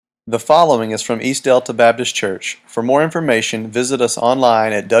The following is from East Delta Baptist Church. For more information, visit us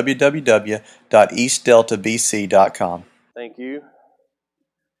online at www.eastdeltabc.com. Thank you.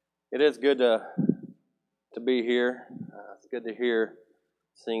 It is good to be here. It's good to hear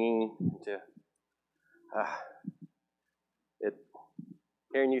singing.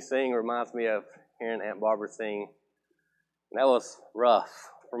 Hearing you sing reminds me of hearing Aunt Barbara sing. And that was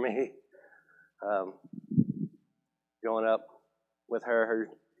rough for me. Growing up with her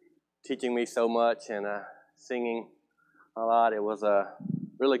teaching me so much and singing a lot, it was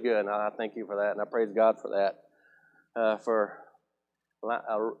really good. And I thank you for that, and I praise God for that, for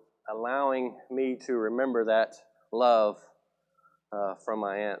allowing me to remember that love from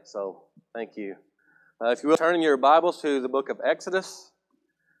my aunt. So thank you. If you will, turn in your Bibles to the book of Exodus,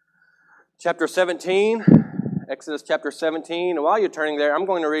 chapter 17. Exodus chapter 17. And while you're turning there, I'm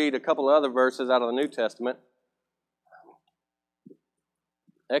going to read a couple of other verses out of the New Testament.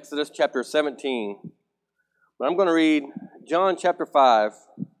 Exodus chapter 17. But I'm going to read John chapter 5,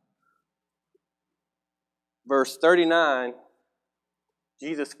 verse 39.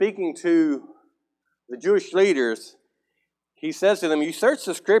 Jesus speaking to the Jewish leaders, he says to them, "You search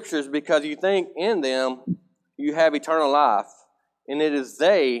the Scriptures because you think in them you have eternal life, and it is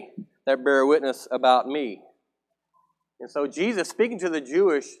they that bear witness about me." And so Jesus, speaking to the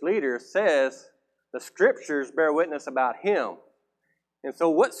Jewish leaders, says the Scriptures bear witness about him. And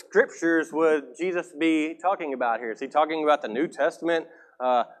so what Scriptures would Jesus be talking about here? Is he talking about the New Testament,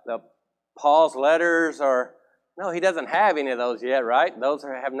 the Paul's letters, or... No, he doesn't have any of those yet, right? Those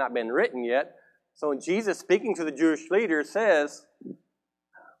have not been written yet. So when Jesus, speaking to the Jewish leaders, says,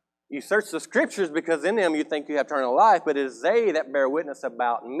 "You search the Scriptures because in them you think you have eternal life, but it is they that bear witness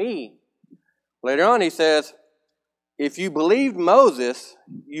about me." Later on he says, "If you believed Moses,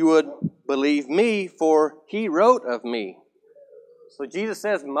 you would believe me, for he wrote of me." So Jesus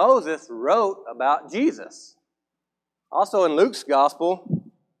says Moses wrote about Jesus. Also in Luke's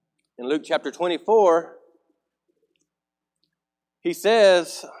Gospel, in Luke chapter 24, he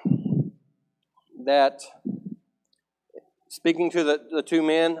says that, speaking to the two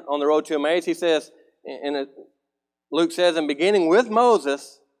men on the road to Emmaus, he says, Luke says, "And beginning with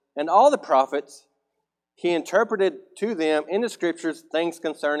Moses and all the prophets, he interpreted to them in the Scriptures things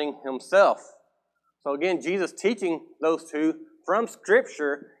concerning himself." So again, Jesus teaching those two from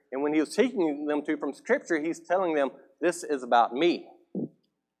Scripture, and when he was teaching them from Scripture, he's telling them, this is about me.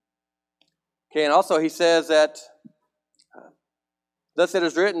 Okay, and also he says that, "Thus it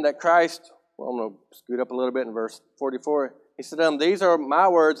is written that Christ," well, I'm going to scoot up a little bit in verse 44. He said, "These are my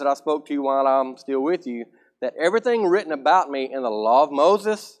words that I spoke to you while I'm still with you, that everything written about me in the law of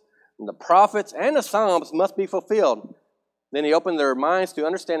Moses, and the prophets, and the Psalms must be fulfilled." Then he opened their minds to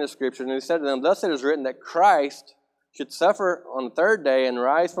understand the Scriptures, and he said to them, "Thus it is written that Christ should suffer on the third day and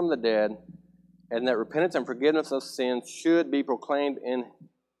rise from the dead, and that repentance and forgiveness of sins should be proclaimed in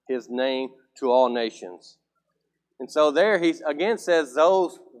his name to all nations." And so there he again says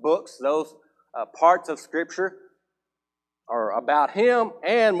those books, those parts of Scripture are about him,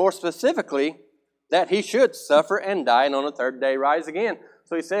 and more specifically, that he should suffer and die and on the third day rise again.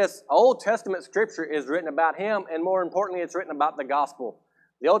 So he says Old Testament Scripture is written about him, and more importantly, it's written about the gospel.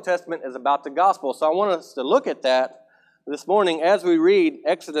 The Old Testament is about the gospel. So I want us to look at that this morning as we read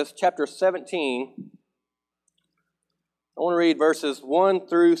Exodus chapter 17. I want to read verses 1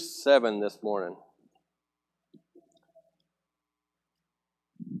 through 7 this morning.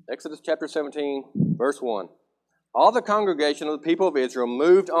 Exodus chapter 17, verse 1. "All the congregation of the people of Israel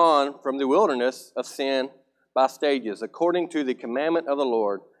moved on from the wilderness of Sin by stages, according to the commandment of the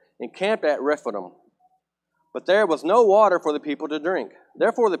Lord, and camped at Rephidim. But there was no water for the people to drink.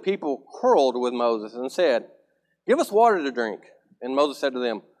 Therefore the people quarreled with Moses and said, 'Give us water to drink.' And Moses said to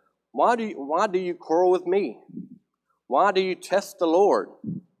them, Why do you quarrel with me? Why do you test the Lord?'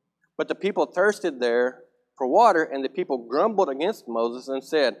 But the people thirsted there for water, and the people grumbled against Moses and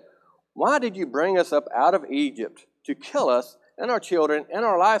said, 'Why did you bring us up out of Egypt to kill us and our children and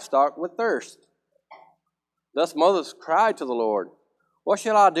our livestock with thirst?' Thus Moses cried to the Lord, 'What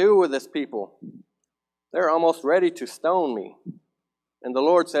shall I do with this people? They are almost ready to stone me.' And the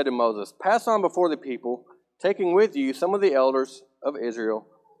Lord said to Moses, 'Pass on before the people, taking with you some of the elders of Israel,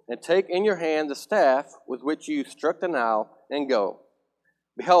 and take in your hand the staff with which you struck the Nile, and go.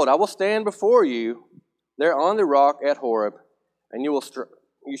 Behold, I will stand before you there on the rock at Horeb, and you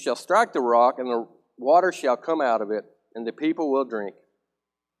shall strike the rock, and the water shall come out of it, and the people will drink.'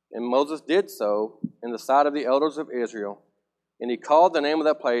 And Moses did so in the sight of the elders of Israel, and he called the name of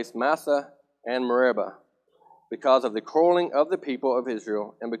that place Massah and Meribah, because of the quarreling of the people of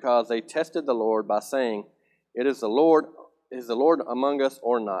Israel, and because they tested the Lord by saying, 'It is the Lord is the Lord among us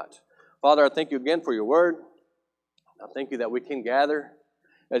or not? Father, I thank you again for your word. I thank you that we can gather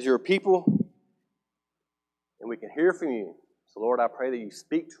as your people and we can hear from you. So, Lord, I pray that you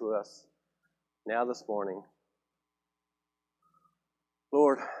speak to us now this morning.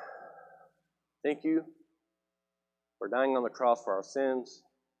 Lord, thank you for dying on the cross for our sins,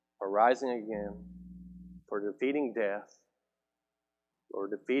 for rising again, for defeating death, for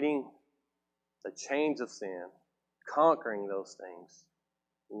defeating the chains of sin, conquering those things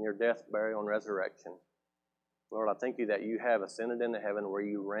in your death, burial, and resurrection. Lord, I thank you that you have ascended into heaven where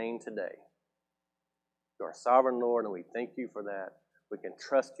you reign today. You are sovereign, Lord, and we thank you for that. We can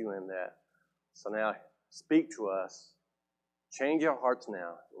trust you in that. So now, speak to us. Change our hearts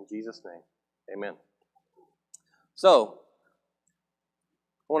now. In Jesus' name, amen. So,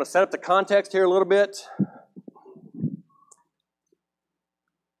 I want to set up the context here a little bit.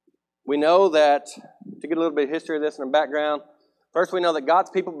 We know that, to get a little bit of history of this in the background, first we know that God's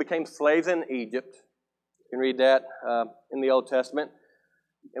people became slaves in Egypt. You can read that in the Old Testament.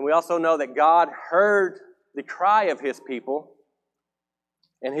 And we also know that God heard the cry of his people,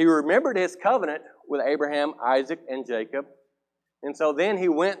 and he remembered his covenant with Abraham, Isaac, and Jacob. And so then he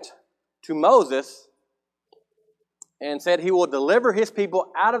went to Moses and said he will deliver his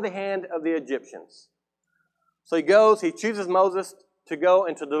people out of the hand of the Egyptians. So he goes, he chooses Moses to go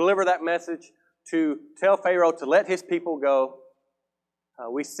and to deliver that message, to tell Pharaoh to let his people go.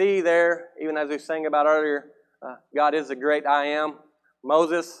 We see there, even as we sang about earlier, God is the great I am.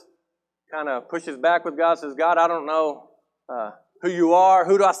 Moses kind of pushes back with God, says, God, I don't know who you are.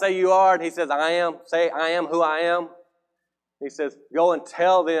 Who do I say you are? And he says, I am. Say, I am who I am. He says, go and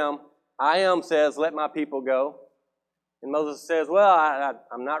tell them, I am says, let my people go. And Moses says, well,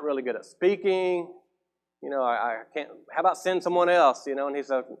 I'm not really good at speaking. I can't. How about send someone else? And he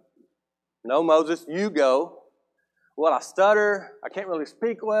said, no, Moses, you go. Well, I stutter. I can't really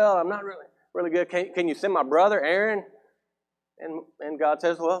speak well. I'm not really good. Can you send my brother Aaron? And God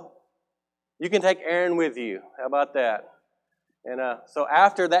says, well, you can take Aaron with you. How about that? And so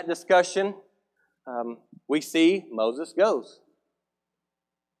after that discussion, we see Moses goes.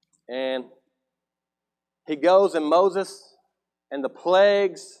 And he goes, and Moses and the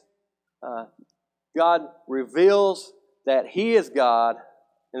plagues, God reveals that he is God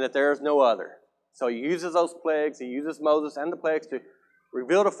and that there is no other. So he uses those plagues, he uses Moses and the plagues to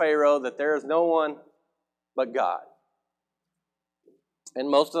reveal to Pharaoh that there is no one but God. And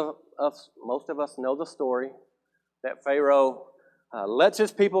most of us know the story that Pharaoh lets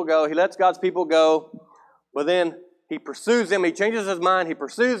his people go. He lets God's people go, but then he pursues them. He changes his mind. He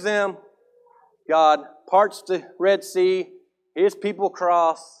pursues them. God parts the Red Sea. His people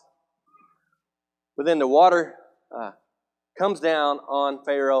cross. But then the water comes down on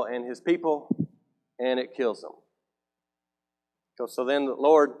Pharaoh and his people, and it kills them. So then the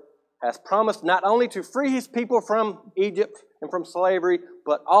Lord has promised not only to free his people from Egypt and from slavery,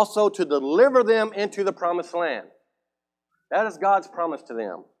 but also to deliver them into the promised land. That is God's promise to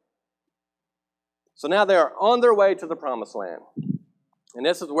them. So now they are on their way to the promised land. And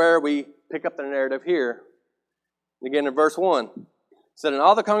this is where we pick up the narrative here. Again in verse 1. It said, and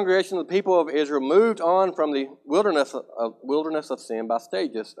all the congregation of the people of Israel moved on from the wilderness of sin by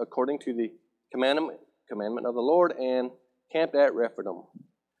stages, according to the commandment of the Lord, and camped at Rephidim.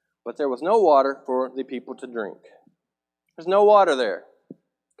 But there was no water for the people to drink. There's no water there.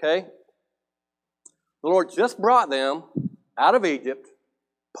 Okay? The Lord just brought them out of Egypt,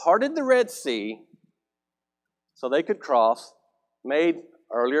 parted the Red Sea so they could cross, made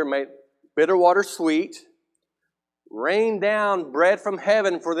bitter water sweet, rained down bread from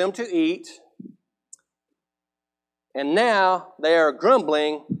heaven for them to eat, and now they are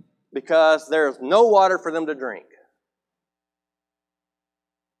grumbling because there's no water for them to drink.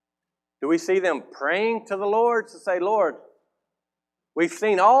 Do we see them praying to the Lord to say, Lord, we've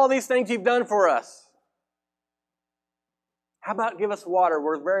seen all these things you've done for us. How about give us water?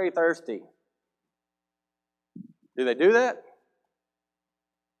 We're very thirsty. Do they do that?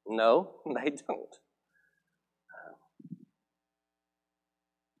 No, they don't.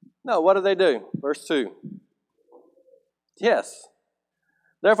 No, what do they do? Verse 2. Yes.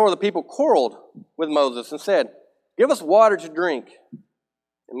 Therefore the people quarreled with Moses and said, give us water to drink.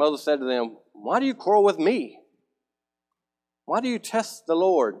 And Moses said to them, why do you quarrel with me? Why do you test the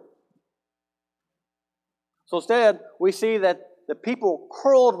Lord? So instead, we see that the people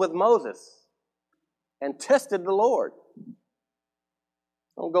quarreled with Moses and tested the Lord.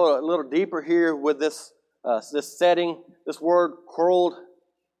 I'll go a little deeper here with this setting. This word quarreled,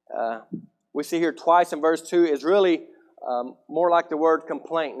 we see here twice in verse 2, is really more like the word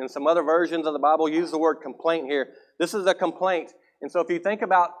complaint. And some other versions of the Bible use the word complaint here. This is a complaint. And so if you think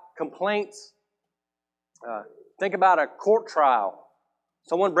about complaints, think about a court trial.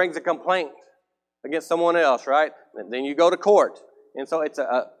 Someone brings a complaint against someone else, right? And then you go to court. And so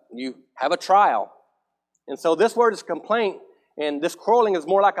you have a trial. And so this word is complaint, and this quarreling is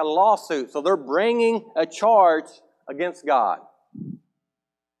more like a lawsuit. So they're bringing a charge against God.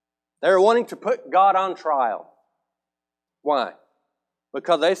 They're wanting to put God on trial. Why?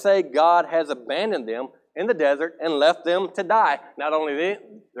 Because they say God has abandoned them in the desert and left them to die. Not only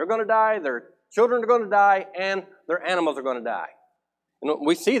they're going to die, their children are going to die, and their animals are going to die. And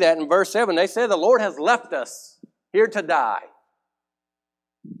we see that in verse 7. They say the Lord has left us here to die.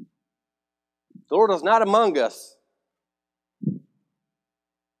 The Lord is not among us.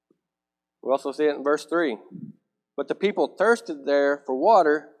 We also see it in verse 3. But the people thirsted there for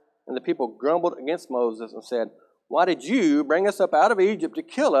water, and the people grumbled against Moses and said, "Why did you bring us up out of Egypt to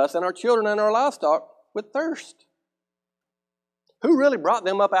kill us and our children and our livestock with thirst?" Who really brought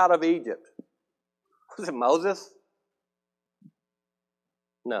them up out of Egypt? Was it Moses?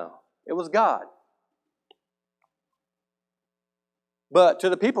 No, it was God. But to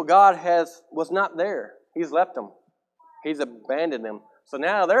the people, God was not there. He's left them. He's abandoned them. So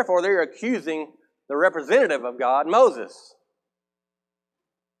now, therefore, they're accusing the representative of God, Moses.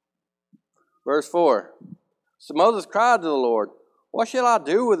 Verse 4. So Moses cried to the Lord, "What shall I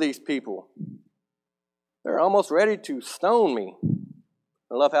do with these people? They're almost ready to stone me."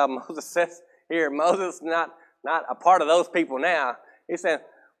 I love how Moses says here, Moses is not a part of those people now. He's saying,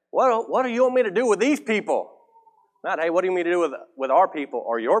 what do you want me to do with these people? Not, hey, what do you mean to do with our people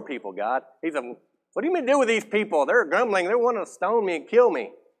or your people, God? He's what do you mean to do with these people? They're grumbling. They're wanting to stone me and kill me.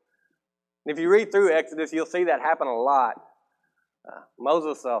 And if you read through Exodus, you'll see that happen a lot.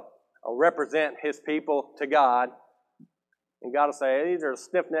 Moses will represent his people to God. And God will say, "These are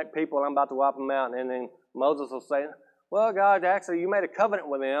stiff-necked people. I'm about to wipe them out." And then Moses will say, "Well, God, actually, you made a covenant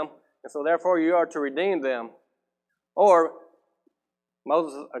with them, and so therefore you are to redeem them." Or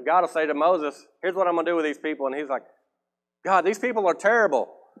God will say to Moses, "Here's what I'm going to do with these people." And he's like, "God, these people are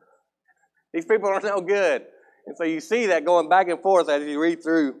terrible. These people are no good." And so you see that going back and forth as you read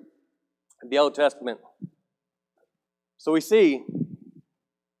through the Old Testament. So we see,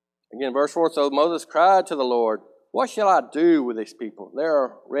 again, verse 4, so Moses cried to the Lord, "What shall I do with these people? They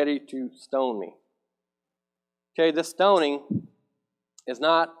are ready to stone me." Okay, this stoning is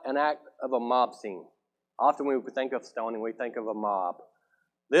not an act of a mob scene. Often when we think of stoning, we think of a mob.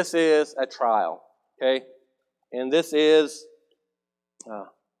 This is a trial, okay? And this is,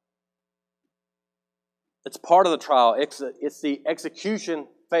 it's part of the trial. It's the execution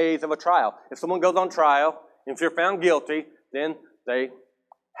phase of a trial. If someone goes on trial, and if you're found guilty, then they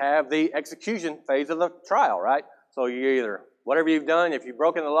have the execution phase of the trial, right? So you either, whatever you've done, if you've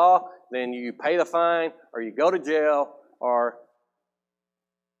broken the law, then you pay the fine, or you go to jail, or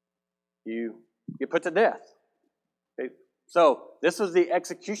you get put to death. Okay? So this is the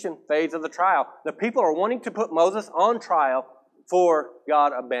execution phase of the trial. The people are wanting to put Moses on trial for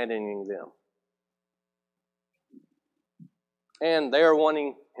God abandoning them. And they are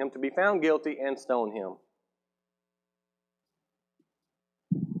wanting him to be found guilty and stone him.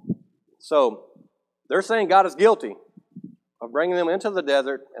 So they're saying God is guilty of bringing them into the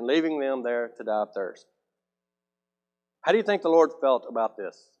desert and leaving them there to die of thirst. How do you think the Lord felt about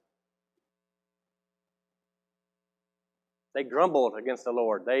this? They grumbled against the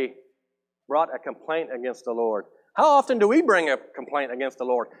Lord. They brought a complaint against the Lord. How often do we bring a complaint against the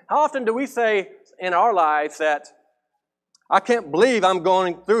Lord? How often do we say in our lives that, "I can't believe I'm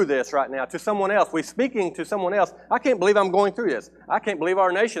going through this right now," to someone else? We're speaking to someone else. "I can't believe I'm going through this. I can't believe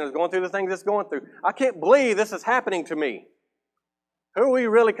our nation is going through the things it's going through. I can't believe this is happening to me." Who are we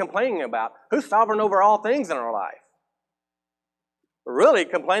really complaining about? Who's sovereign over all things in our life? We're really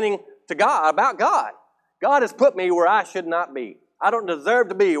complaining to God about God. God has put me where I should not be. I don't deserve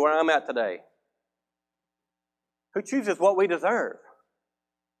to be where I'm at today. Who chooses what we deserve?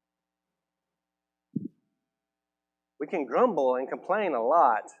 We can grumble and complain a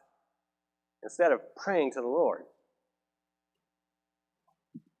lot instead of praying to the Lord.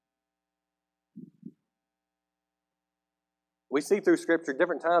 We see through Scripture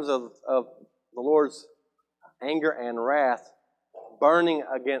different times of the Lord's anger and wrath burning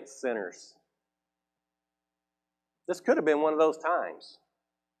against sinners. This could have been one of those times.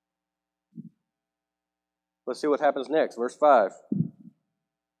 Let's see what happens next. Verse 5. And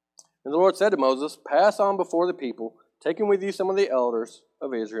the Lord said to Moses, "Pass on before the people, taking with you some of the elders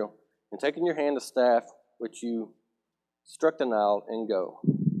of Israel, and taking in your hand the staff which you struck the Nile, and go."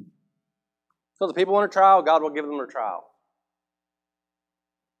 So the people want a trial, God will give them a trial.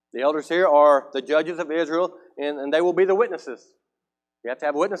 The elders here are the judges of Israel. and they will be the witnesses. You have to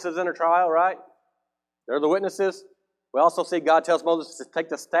have witnesses in a trial, right? They're the witnesses. We also see God tells Moses to take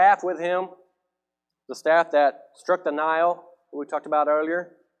the staff with him, the staff that struck the Nile, that we talked about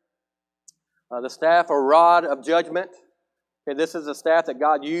earlier. The staff or rod of judgment. Okay, this is the staff that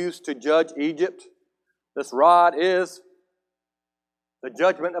God used to judge Egypt. This rod is the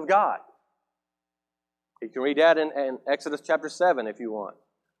judgment of God. You can read that in Exodus chapter 7 if you want.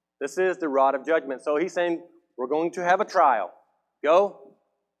 This is the rod of judgment. So he's saying, we're going to have a trial. Go,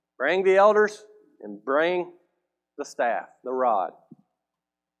 bring the elders, and bring the staff, the rod.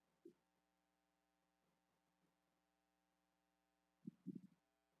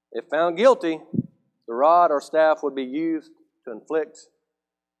 If found guilty, the rod or staff would be used to inflict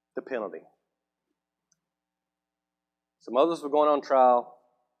the penalty. So Moses was going on trial,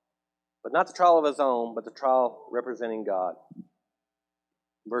 but not the trial of his own, but the trial representing God.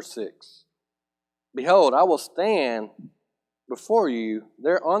 Verse 6. Behold, I will stand before you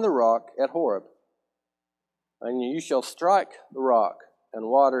there on the rock at Horeb, and you shall strike the rock, and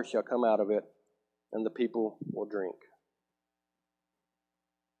water shall come out of it, and the people will drink.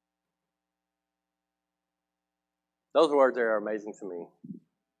 Those words there are amazing to me.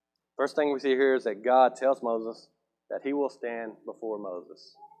 First thing we see here is that God tells Moses that he will stand before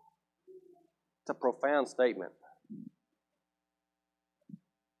Moses. It's a profound statement.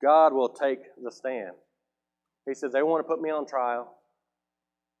 God will take the stand. He says, they want to put me on trial.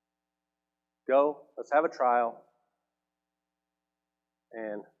 Go, let's have a trial.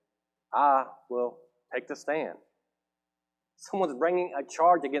 And I will take the stand. Someone's bringing a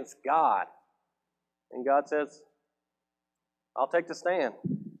charge against God. And God says, I'll take the stand.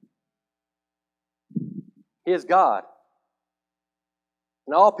 He is God.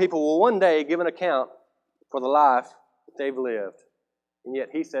 And all people will one day give an account for the life that they've lived. And yet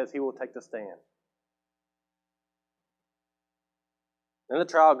He says He will take the stand. In the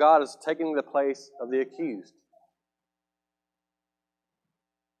trial, God is taking the place of the accused.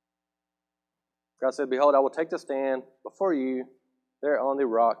 God said, behold, I will take the stand before you there on the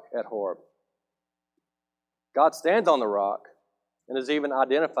rock at Horeb. God stands on the rock and is even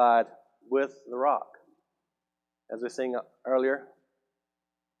identified with the rock. As we sing earlier,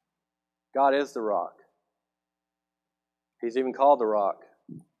 God is the rock. He's even called the rock.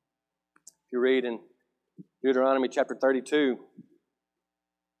 If you read in Deuteronomy chapter 32,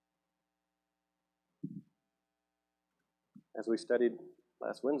 as we studied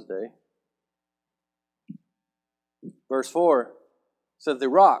last Wednesday, verse 4 says, the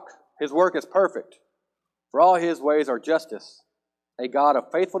rock, His work is perfect, for all His ways are justice, a God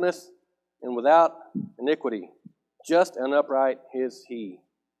of faithfulness and without iniquity. Just and upright is He.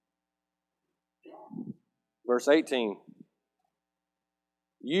 Verse 18.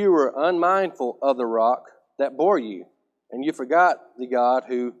 You were unmindful of the rock that bore you, and you forgot the God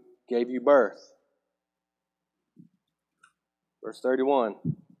who gave you birth. Verse 31.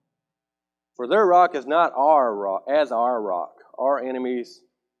 For their rock is not our rock, as our rock. Our enemies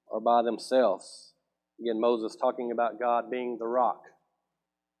are by themselves. Again, Moses talking about God being the rock.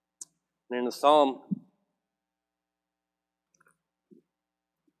 And in the Psalm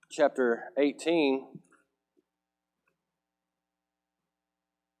chapter 18,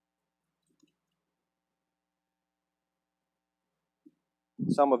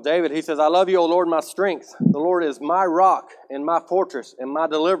 Psalm of David, he says, I love you, O Lord, my strength. The Lord is my rock and my fortress and my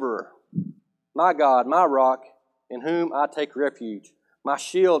deliverer. My God, my rock, in whom I take refuge. My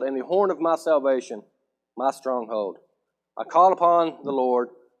shield and the horn of my salvation, my stronghold. I call upon the Lord,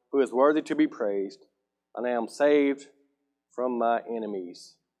 who is worthy to be praised, and I am saved from my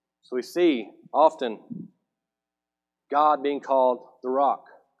enemies. So we see often God being called the rock.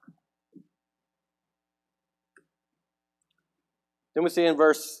 Then we see in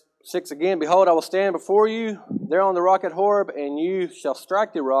verse 6 again, behold, I will stand before you there on the rock at Horeb, and you shall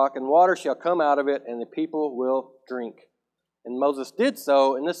strike the rock, and water shall come out of it, and the people will drink. And Moses did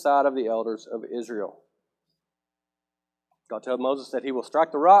so in the sight of the elders of Israel. God told Moses that He will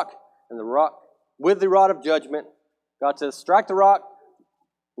strike the rock, and the rock with the rod of judgment. God says, strike the rock,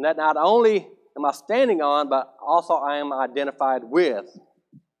 and that not only am I standing on, but also I am identified with.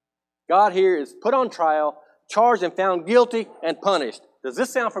 God here is put on trial, charged and found guilty and punished. Does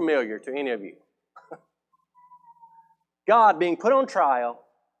this sound familiar to any of you? God being put on trial,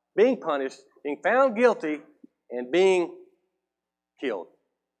 being punished, being found guilty, and being killed.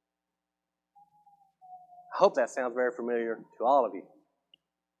 I hope that sounds very familiar to all of you.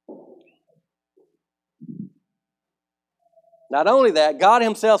 Not only that, God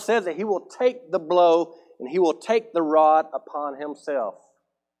Himself says that He will take the blow and He will take the rod upon Himself.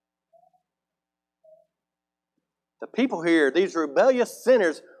 The people here, these rebellious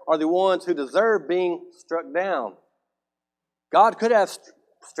sinners, are the ones who deserve being struck down. God could have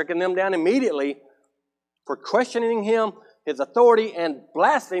stricken them down immediately for questioning Him, His authority, and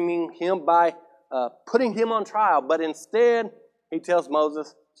blaspheming Him by putting Him on trial. But instead, He tells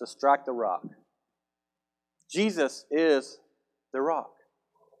Moses to strike the rock. Jesus is the rock.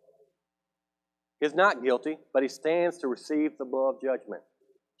 He is not guilty, but He stands to receive the blow of judgment.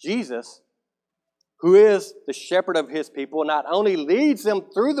 Jesus, who is the shepherd of His people, not only leads them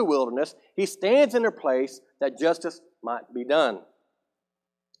through the wilderness, He stands in their place that justice might be done.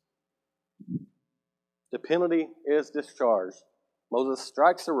 The penalty is discharged. Moses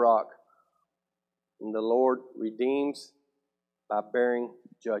strikes the rock, and the Lord redeems by bearing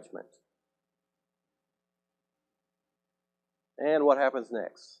judgment. And what happens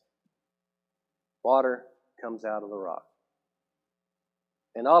next? Water comes out of the rock.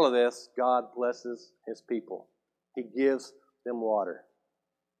 In all of this, God blesses His people. He gives them water.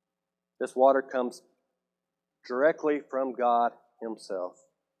 This water comes directly from God Himself.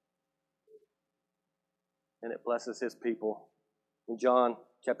 And it blesses His people. In John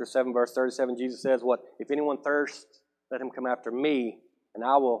chapter 7, verse 37, Jesus says, "What? If anyone thirsts, let him come after me, and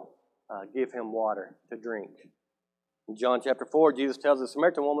I will give him water to drink." In John chapter 4, Jesus tells the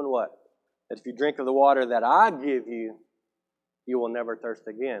Samaritan woman what? That if you drink of the water that I give you, you will never thirst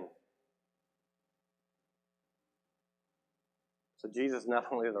again. So Jesus is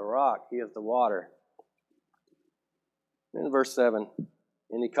not only the rock, He is the water. In verse 7,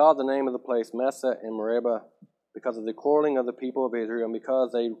 "And He called the name of the place Massah and Meribah because of the quarreling of the people of Israel, and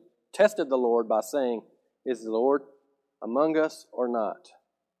because they tested the Lord by saying, 'Is the Lord among us or not?'"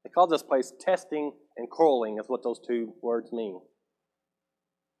 They called this place testing and quarreling, is what those two words mean.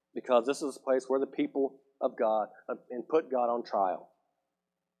 Because this is a place where the people of God and put God on trial.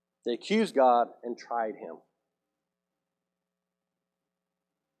 They accused God and tried Him.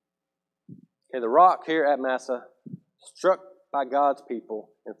 Okay, the rock here at Massah, struck by God's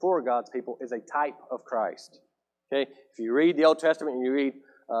people and for God's people, is a type of Christ. Okay, if you read the Old Testament and you read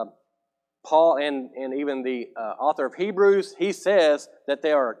Paul and even the author of Hebrews, he says that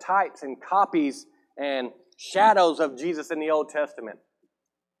there are types and copies and shadows of Jesus in the Old Testament.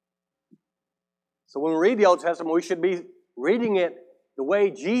 So when we read the Old Testament, we should be reading it the way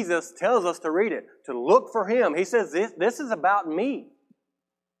Jesus tells us to read it, to look for Him. He says, this is about me.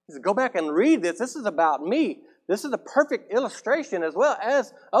 He says, go back and read this. This is about me. This is a perfect illustration as well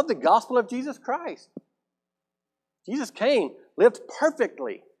as of the gospel of Jesus Christ. Jesus came, lived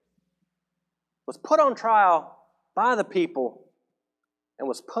perfectly, was put on trial by the people, and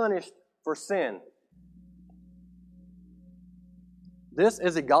was punished for sin. This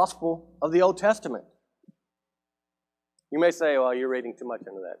is the gospel of the Old Testament. You may say, well, you're reading too much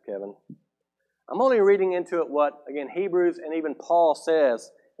into that, Kevin. I'm only reading into it what, again, Hebrews and even Paul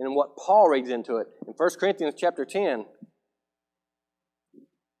says, and what Paul reads into it. In 1 Corinthians chapter 10,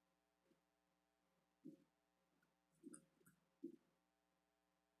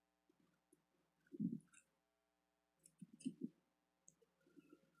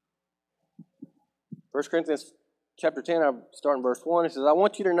 Chapter 10, I'm starting verse 1. It says, "I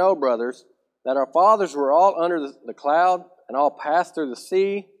want you to know, brothers, that our fathers were all under the cloud and all passed through the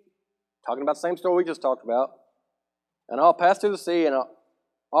sea." Talking about the same story we just talked about. "And all passed through the sea, and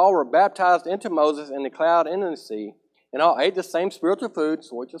all were baptized into Moses in the cloud and in the sea. And all ate the same spiritual food,"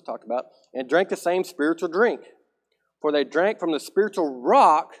 so we just talked about, "and drank the same spiritual drink. For they drank from the spiritual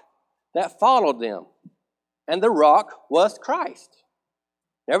rock that followed them. And the rock was Christ.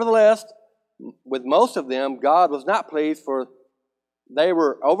 Nevertheless, with most of them, God was not pleased, for they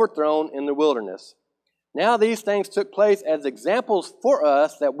were overthrown in the wilderness. Now these things took place as examples for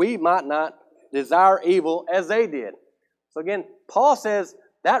us, that we might not desire evil as they did." So again, Paul says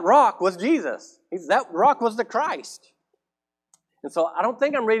that rock was Jesus. That rock was the Christ. And so I don't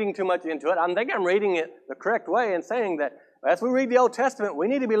think I'm reading too much into it. I think I'm reading it the correct way and saying that as we read the Old Testament, we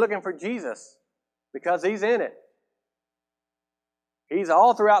need to be looking for Jesus because He's in it. He's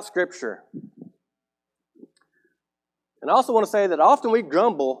all throughout Scripture. And I also want to say that often we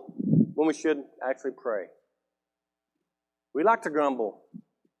grumble when we should actually pray. We like to grumble.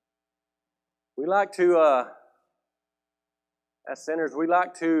 We like to, as sinners, we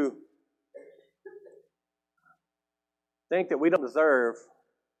like to think that we don't deserve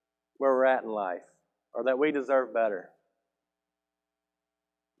where we're at in life, or that we deserve better.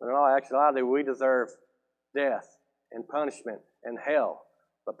 But in all actuality, we deserve death and punishment and hell.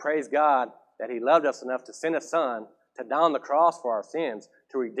 But praise God that He loved us enough to send His Son to die on the cross for our sins,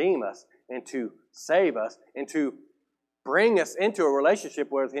 to redeem us and to save us and to bring us into a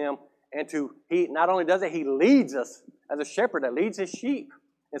relationship with Him and not only does it, he leads us as a shepherd that leads his sheep.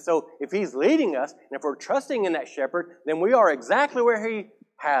 And so if he's leading us, and if we're trusting in that shepherd, then we are exactly where he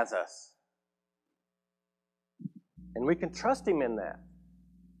has us. And we can trust him in that.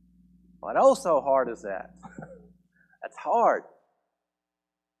 But oh, so hard is that? That's hard.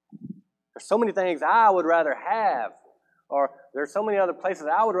 There's so many things I would rather have, or there's so many other places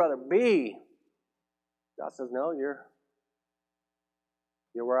I would rather be. God says, no, you're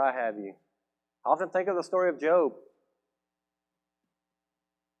where I have you. I often think of the story of Job.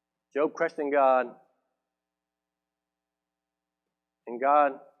 Job questioned God. And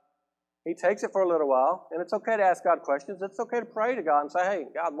God, he takes it for a little while. And it's okay to ask God questions. It's okay to pray to God and say, hey,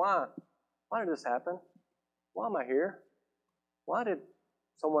 God, why? Why did this happen? Why am I here? Why did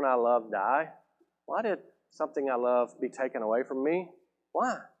someone I love die? Why did something I love be taken away from me?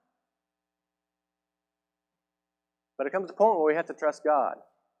 Why? But it comes to a point where we have to trust God.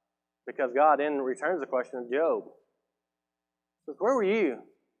 Because God then returns the question of Job. He says, where were you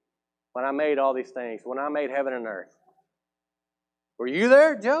when I made all these things, when I made heaven and earth? Were you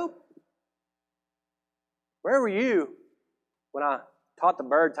there, Job? Where were you when I taught the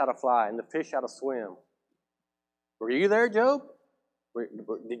birds how to fly and the fish how to swim? Were you there, Job?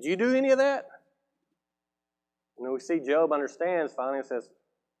 Did you do any of that? And then we see Job understands finally and says,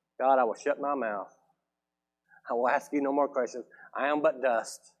 God, I will shut my mouth. I will ask you no more questions. I am but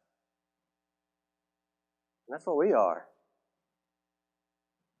dust. And that's what we are.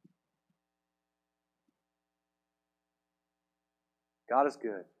 God is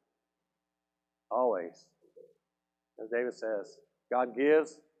good. Always. As David says, God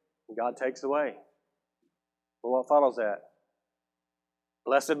gives and God takes away. Well, what follows that?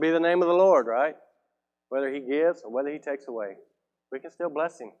 Blessed be the name of the Lord, right? Whether he gives or whether he takes away. We can still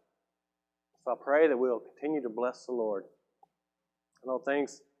bless him. So I pray that we'll continue to bless the Lord. I know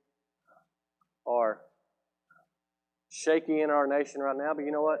things are shaky in our nation right now, but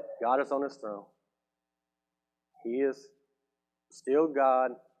you know what? God is on his throne. He is still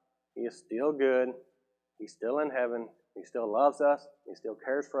God. He is still good. He's still in heaven. He still loves us. He still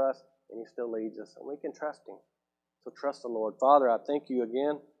cares for us. And he still leads us. And we can trust him. So trust the Lord. Father, I thank you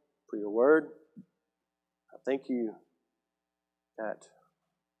again for your word. I thank you that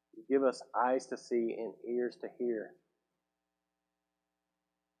you give us eyes to see and ears to hear.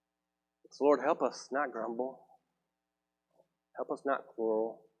 So Lord, help us not grumble. Help us not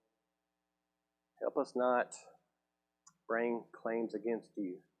quarrel. Help us not bring claims against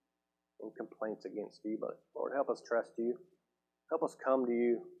you and complaints against you. But Lord, help us trust you. Help us come to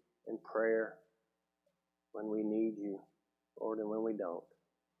you in prayer when we need you, Lord, and when we don't.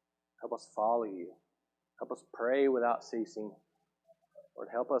 Help us follow you. Help us pray without ceasing. Lord,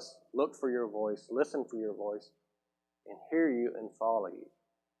 help us look for your voice, listen for your voice, and hear you and follow you.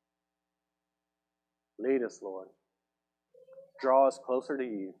 Lead us, Lord. Draw us closer to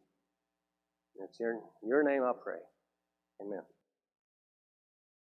you. And it's in your name I pray. Amen.